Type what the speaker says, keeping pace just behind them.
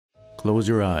Close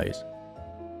your eyes.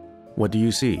 What do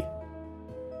you see?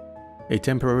 A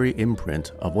temporary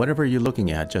imprint of whatever you're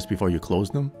looking at just before you close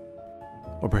them?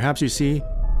 Or perhaps you see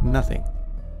nothing.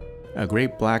 A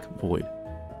great black void.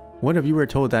 What if you were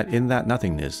told that in that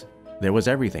nothingness, there was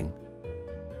everything?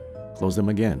 Close them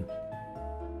again.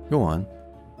 Go on.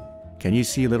 Can you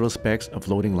see little specks of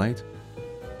floating light?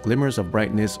 Glimmers of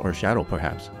brightness or shadow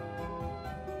perhaps?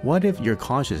 What if your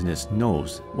consciousness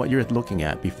knows what you're looking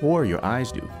at before your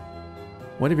eyes do?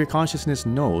 What if your consciousness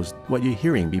knows what you're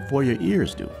hearing before your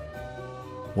ears do?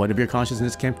 What if your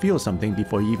consciousness can feel something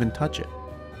before you even touch it?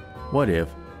 What if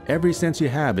every sense you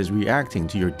have is reacting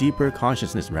to your deeper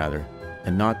consciousness rather,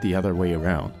 and not the other way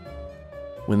around?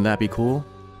 Wouldn't that be cool?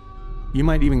 You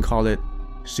might even call it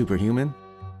superhuman.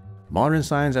 Modern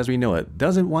science as we know it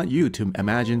doesn't want you to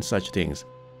imagine such things.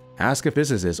 Ask a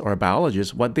physicist or a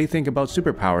biologist what they think about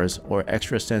superpowers or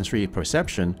extrasensory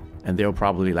perception, and they'll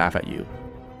probably laugh at you.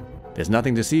 There's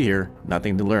nothing to see here,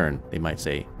 nothing to learn, they might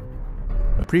say.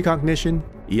 But precognition,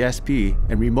 ESP,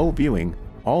 and remote viewing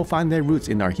all find their roots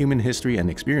in our human history and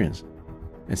experience.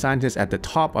 And scientists at the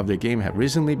top of their game have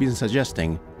recently been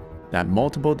suggesting that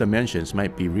multiple dimensions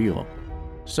might be real.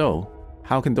 So,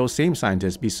 how can those same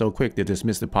scientists be so quick to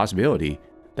dismiss the possibility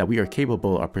that we are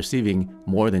capable of perceiving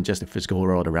more than just the physical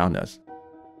world around us?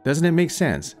 Doesn't it make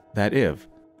sense that if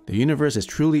the universe is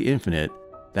truly infinite,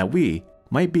 that we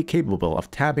might be capable of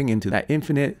tapping into that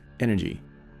infinite energy?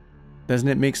 Doesn't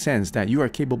it make sense that you are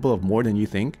capable of more than you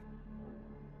think?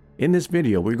 In this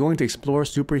video, we're going to explore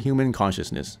superhuman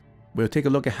consciousness. We'll take a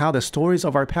look at how the stories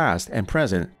of our past and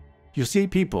present, you see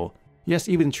people, yes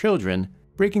even children,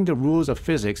 breaking the rules of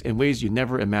physics in ways you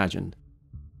never imagined.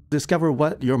 Discover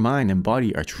what your mind and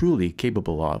body are truly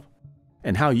capable of,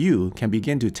 and how you can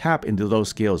begin to tap into those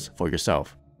skills for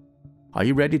yourself. Are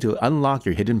you ready to unlock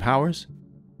your hidden powers?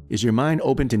 Is your mind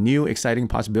open to new, exciting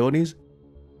possibilities?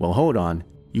 Well, hold on,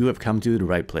 you have come to the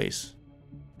right place.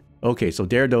 Okay, so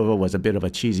Daredevil was a bit of a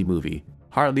cheesy movie,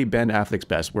 hardly Ben Affleck's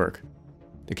best work.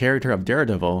 The character of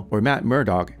Daredevil, or Matt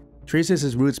Murdock, traces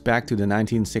his roots back to the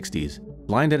 1960s,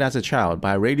 blinded as a child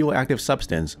by a radioactive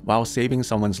substance while saving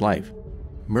someone's life.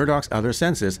 Murdock's other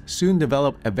senses soon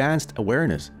developed advanced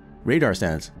awareness, radar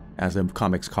sense, as the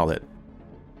comics call it.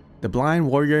 The blind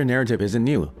warrior narrative isn't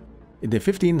new. In the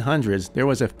 1500s, there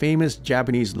was a famous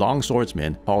Japanese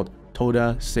longswordsman called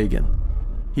Toda Seigen.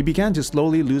 He began to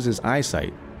slowly lose his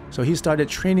eyesight, so he started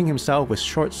training himself with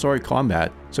short sword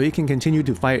combat so he can continue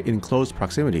to fight in close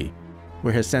proximity,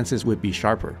 where his senses would be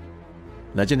sharper.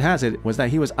 Legend has it was that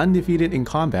he was undefeated in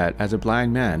combat as a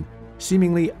blind man,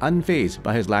 seemingly unfazed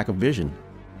by his lack of vision.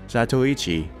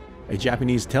 Satoichi, a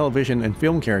Japanese television and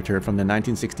film character from the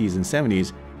 1960s and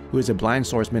 70s, who is a blind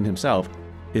swordsman himself,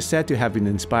 is said to have been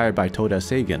inspired by Toda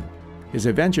Seigen. His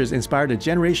adventures inspired a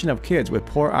generation of kids with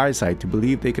poor eyesight to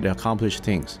believe they could accomplish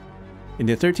things. In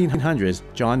the 1300s,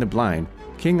 John the Blind,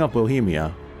 king of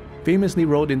Bohemia, famously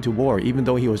rode into war even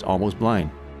though he was almost blind.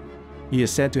 He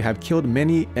is said to have killed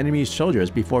many enemy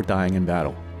soldiers before dying in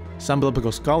battle. Some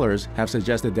biblical scholars have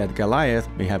suggested that Goliath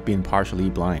may have been partially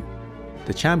blind.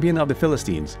 The champion of the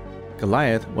Philistines,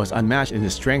 Goliath was unmatched in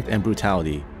his strength and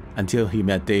brutality, until he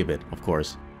met David, of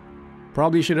course.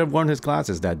 Probably should have worn his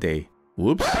glasses that day.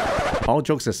 Whoops. All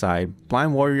jokes aside,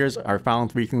 blind warriors are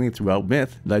found frequently throughout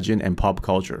myth, legend, and pop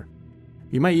culture.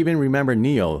 You might even remember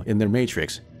Neo in The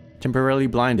Matrix. Temporarily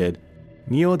blinded,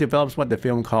 Neo develops what the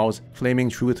film calls flaming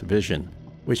truth vision,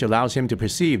 which allows him to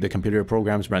perceive the computer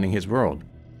programs running his world.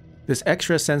 This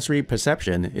extrasensory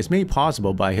perception is made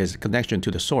possible by his connection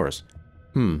to the source.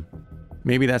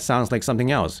 Maybe that sounds like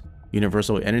something else.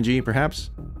 Universal energy,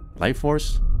 perhaps? Life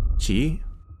force? Qi?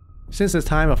 Since the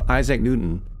time of Isaac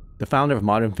Newton, the founder of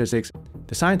modern physics,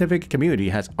 the scientific community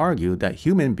has argued that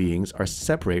human beings are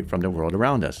separate from the world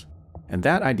around us. And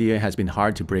that idea has been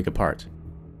hard to break apart.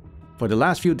 For the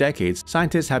last few decades,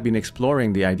 scientists have been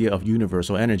exploring the idea of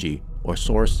universal energy, or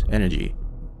source energy.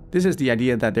 This is the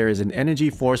idea that there is an energy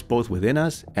force both within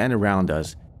us and around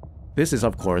us. This is,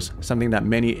 of course, something that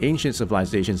many ancient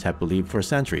civilizations have believed for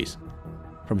centuries.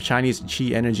 From Chinese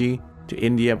Qi energy, to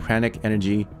India pranic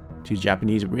energy, to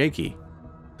Japanese Reiki.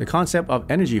 The concept of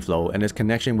energy flow and its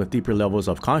connection with deeper levels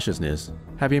of consciousness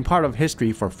have been part of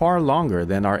history for far longer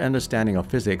than our understanding of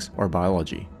physics or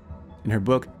biology. In her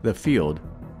book, The Field,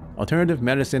 alternative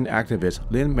medicine activist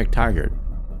Lynn McTaggart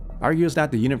argues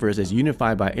that the universe is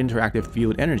unified by interactive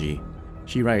field energy.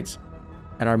 She writes,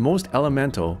 "At our most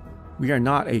elemental, we are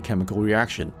not a chemical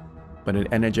reaction, but an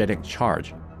energetic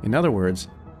charge. In other words,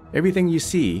 everything you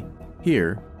see,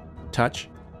 hear, touch,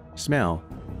 smell,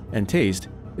 and taste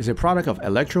is a product of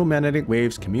electromagnetic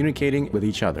waves communicating with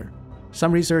each other.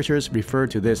 Some researchers refer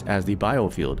to this as the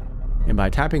biofield. and by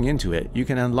tapping into it, you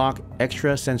can unlock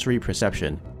extrasensory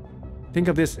perception. Think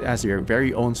of this as your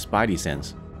very own spidey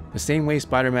sense. The same way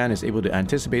Spider-Man is able to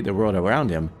anticipate the world around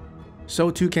him, so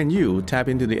too can you tap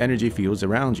into the energy fields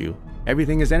around you.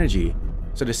 Everything is energy,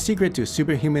 so the secret to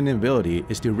superhuman ability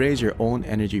is to raise your own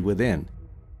energy within.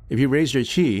 If you raise your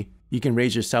chi, you can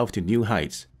raise yourself to new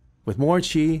heights. With more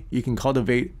chi, you can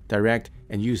cultivate, direct,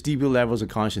 and use deeper levels of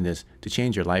consciousness to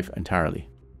change your life entirely.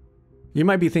 You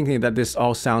might be thinking that this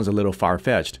all sounds a little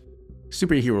far-fetched.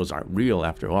 Superheroes aren't real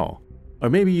after all. Or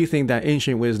maybe you think that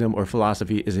ancient wisdom or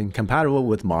philosophy is incompatible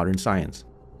with modern science.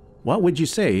 What would you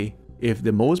say if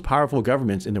the most powerful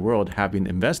governments in the world have been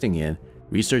investing in,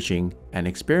 researching, and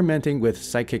experimenting with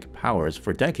psychic powers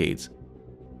for decades?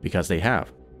 Because they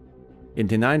have. In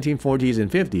the 1940s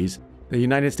and 50s, the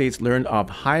United States learned of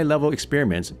high-level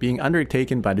experiments being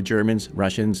undertaken by the Germans,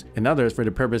 Russians, and others for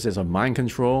the purposes of mind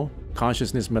control,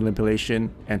 consciousness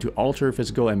manipulation, and to alter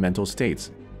physical and mental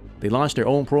states. They launched their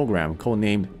own program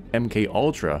codenamed MK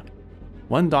Ultra.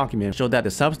 One document showed that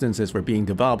the substances were being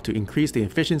developed to increase the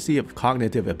efficiency of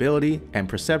cognitive ability and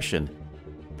perception.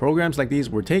 Programs like these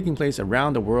were taking place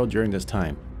around the world during this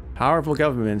time. Powerful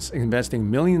governments investing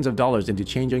millions of dollars into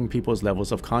changing people's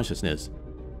levels of consciousness.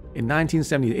 In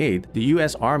 1978, the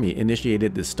US Army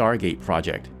initiated the Stargate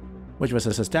project, which was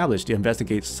established to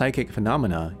investigate psychic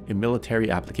phenomena in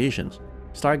military applications.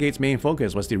 Stargate's main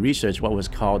focus was to research what was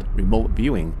called remote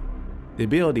viewing, the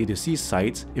ability to see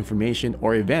sights, information,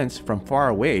 or events from far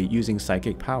away using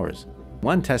psychic powers.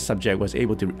 One test subject was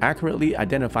able to accurately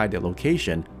identify the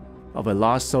location of a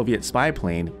lost Soviet spy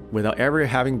plane without ever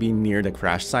having been near the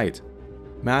crash site.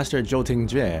 Master Zhou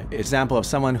Tingjue, an example of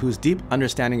someone whose deep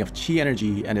understanding of Qi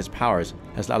energy and its powers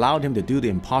has allowed him to do the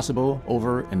impossible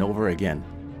over and over again.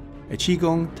 A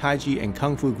Qigong, Taiji, and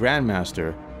Kung Fu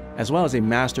grandmaster, as well as a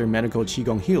master medical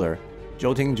Qigong healer,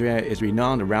 Zhou Tingjue is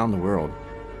renowned around the world.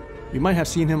 You might have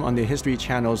seen him on the History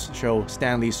Channel's show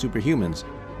Stanley's Superhumans.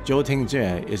 Zhou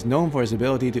Tingjue is known for his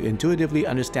ability to intuitively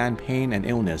understand pain and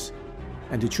illness,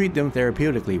 and to treat them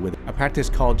therapeutically with a practice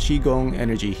called Qigong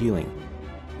energy healing.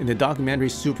 In the documentary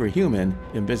Superhuman,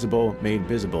 Invisible Made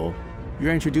Visible,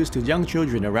 you're introduced to young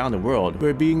children around the world who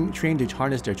are being trained to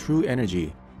harness their true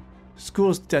energy.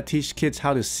 Schools that teach kids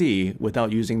how to see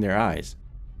without using their eyes.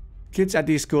 Kids at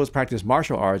these schools practice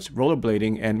martial arts,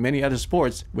 rollerblading, and many other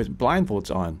sports with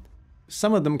blindfolds on.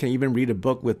 Some of them can even read a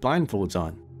book with blindfolds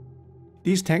on.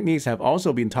 These techniques have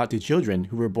also been taught to children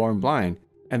who were born blind,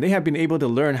 and they have been able to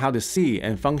learn how to see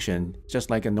and function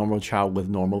just like a normal child with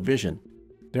normal vision.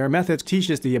 Their methods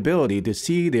teach us the ability to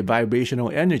see the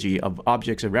vibrational energy of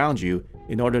objects around you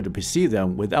in order to perceive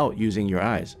them without using your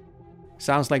eyes.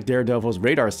 Sounds like Daredevil's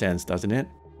radar sense, doesn't it?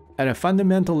 At a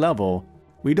fundamental level,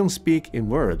 we don't speak in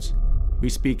words, we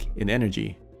speak in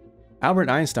energy. Albert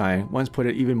Einstein once put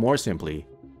it even more simply: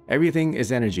 everything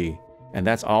is energy, and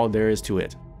that's all there is to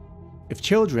it. If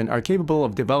children are capable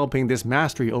of developing this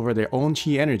mastery over their own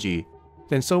Qi energy,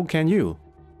 then so can you.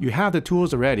 You have the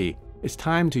tools already. It's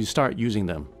time to start using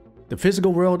them. The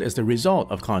physical world is the result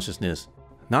of consciousness,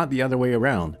 not the other way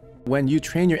around. When you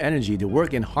train your energy to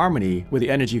work in harmony with the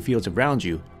energy fields around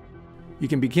you, you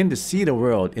can begin to see the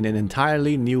world in an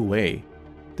entirely new way.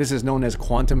 This is known as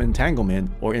quantum entanglement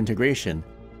or integration,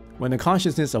 when the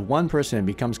consciousness of one person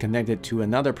becomes connected to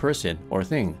another person or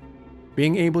thing.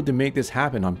 Being able to make this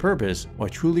happen on purpose or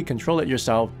truly control it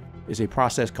yourself is a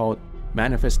process called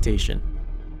manifestation.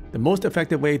 The most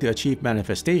effective way to achieve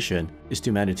manifestation is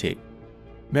to meditate.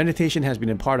 Meditation has been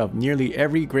a part of nearly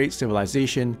every great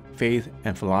civilization, faith,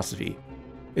 and philosophy.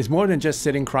 It's more than just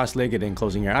sitting cross-legged and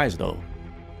closing your eyes though.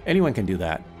 Anyone can do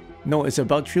that. No, it's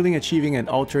about truly achieving an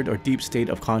altered or deep state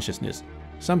of consciousness.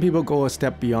 Some people go a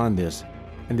step beyond this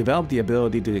and develop the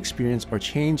ability to experience or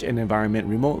change an environment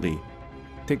remotely,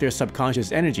 take their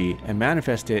subconscious energy and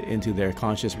manifest it into their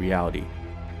conscious reality.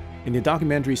 In the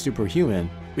documentary Superhuman,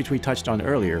 which we touched on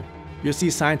earlier, you'll see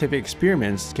scientific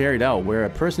experiments carried out where a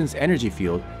person's energy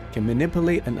field can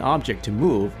manipulate an object to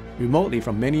move remotely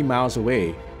from many miles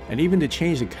away, and even to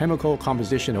change the chemical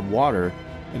composition of water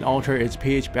and alter its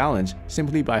pH balance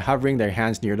simply by hovering their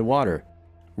hands near the water.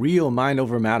 Real mind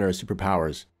over matter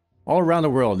superpowers. All around the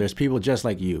world, there's people just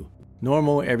like you.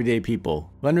 Normal, everyday people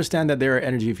who understand that there are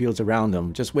energy fields around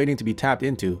them just waiting to be tapped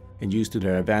into and used to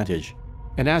their advantage.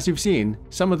 And as you've seen,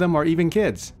 some of them are even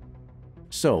kids.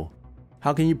 So,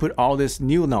 how can you put all this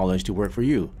new knowledge to work for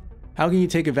you? How can you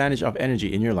take advantage of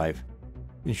energy in your life?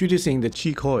 Introducing the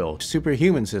Qi Coil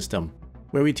Superhuman system,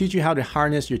 where we teach you how to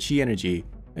harness your Qi energy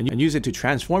and use it to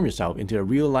transform yourself into a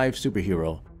real-life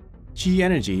superhero. Qi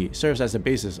energy serves as the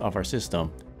basis of our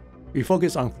system. We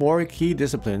focus on 4 key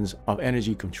disciplines of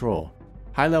energy control: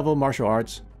 high-level martial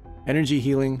arts, energy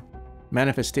healing,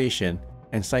 manifestation,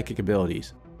 and psychic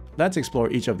abilities. Let's explore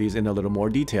each of these in a little more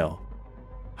detail.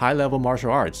 High-level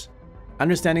martial arts.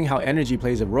 Understanding how energy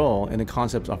plays a role in the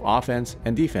concepts of offense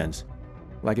and defense,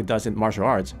 like it does in martial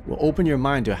arts, will open your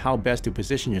mind to how best to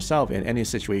position yourself in any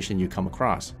situation you come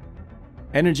across.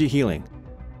 Energy healing.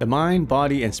 The mind,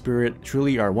 body, and spirit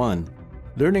truly are one.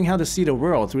 Learning how to see the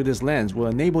world through this lens will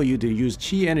enable you to use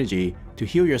chi energy to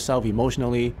heal yourself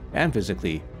emotionally and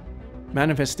physically.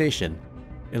 Manifestation.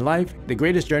 In life, the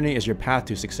greatest journey is your path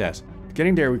to success.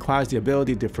 Getting there requires the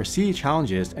ability to foresee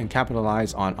challenges and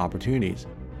capitalize on opportunities.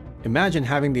 Imagine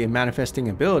having the manifesting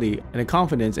ability and the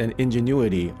confidence and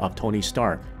ingenuity of Tony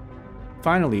Stark.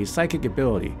 Finally, psychic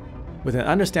ability. With an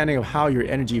understanding of how your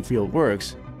energy field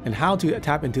works and how to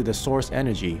tap into the source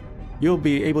energy, you'll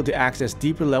be able to access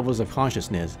deeper levels of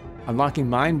consciousness, unlocking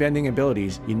mind-bending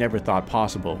abilities you never thought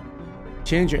possible.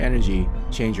 Change your energy,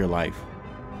 change your life.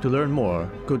 To learn more,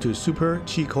 go to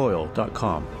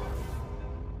superchicoil.com.